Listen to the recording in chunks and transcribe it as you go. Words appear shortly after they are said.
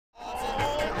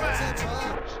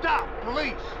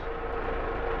police.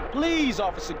 Please,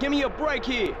 officer, give me a break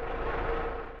here.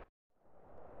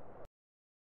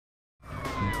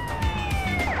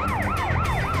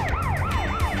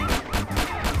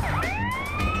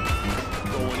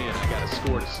 Going in, I got a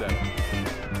score to settle.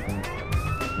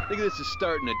 I think this is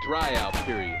starting a dry-out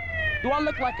period. Do I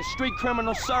look like a street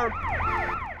criminal, sir?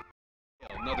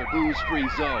 Another booze-free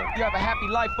zone. You have a happy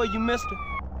life for you, mister?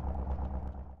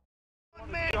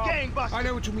 Man, gangbuster. I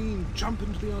know what you mean. Jump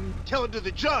into the Tell it to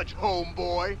the judge,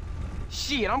 homeboy.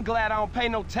 Shit, I'm glad I don't pay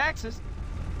no taxes.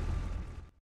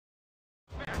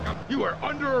 You are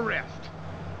under arrest.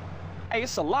 Hey,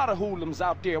 it's a lot of hoodlums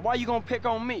out there. Why you gonna pick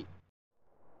on me?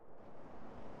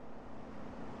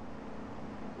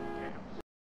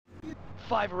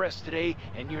 Five arrests today,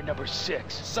 and you're number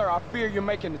 6. Sir, I fear you're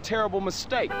making a terrible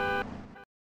mistake.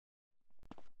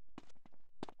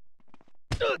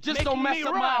 Just don't mess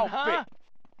up my outfit. Huh?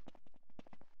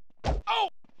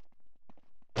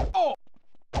 Oh!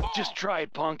 Just try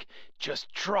it, punk.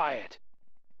 Just try it.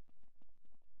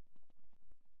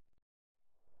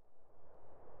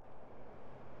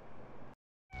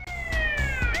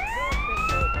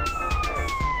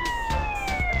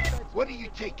 When do you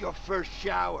take your first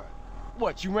shower?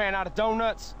 What, you ran out of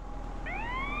donuts?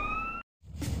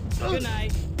 Good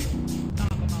night.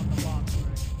 Knock him out the box,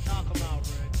 Rick. Knock him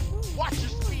out, Rick. Watch your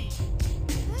speed.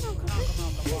 Knock him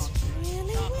out the box, Rick.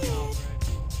 Knock him out,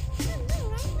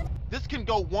 Rick. This can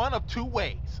go one of two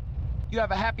ways. You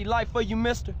have a happy life for you,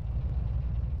 mister?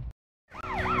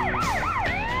 There's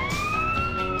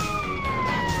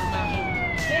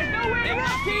nowhere to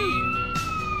run.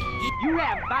 You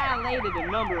have violated a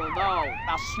number of laws.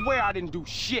 I swear I didn't do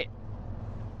shit.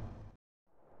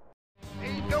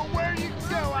 Ain't nowhere you can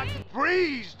go. I can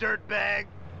freeze, dirtbag.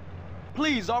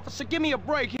 Please, officer, give me a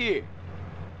break here.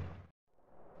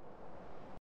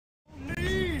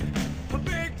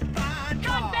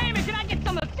 God damn it, can I get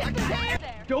some assistance here?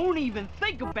 Don't even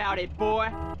think about it,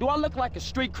 boy. Do I look like a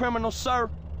street criminal, sir?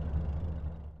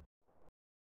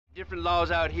 Different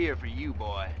laws out here for you,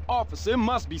 boy. Officer, it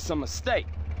must be some mistake.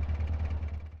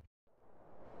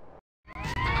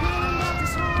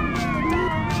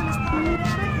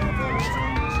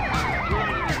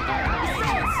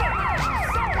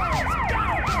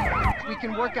 We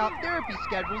can work out therapy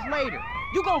schedules later.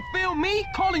 You gonna film me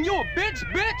calling you a bitch?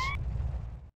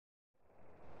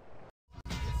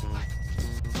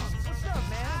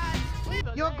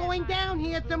 You're going down,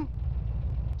 handsome.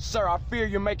 Sir, I fear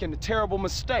you're making a terrible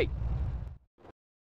mistake.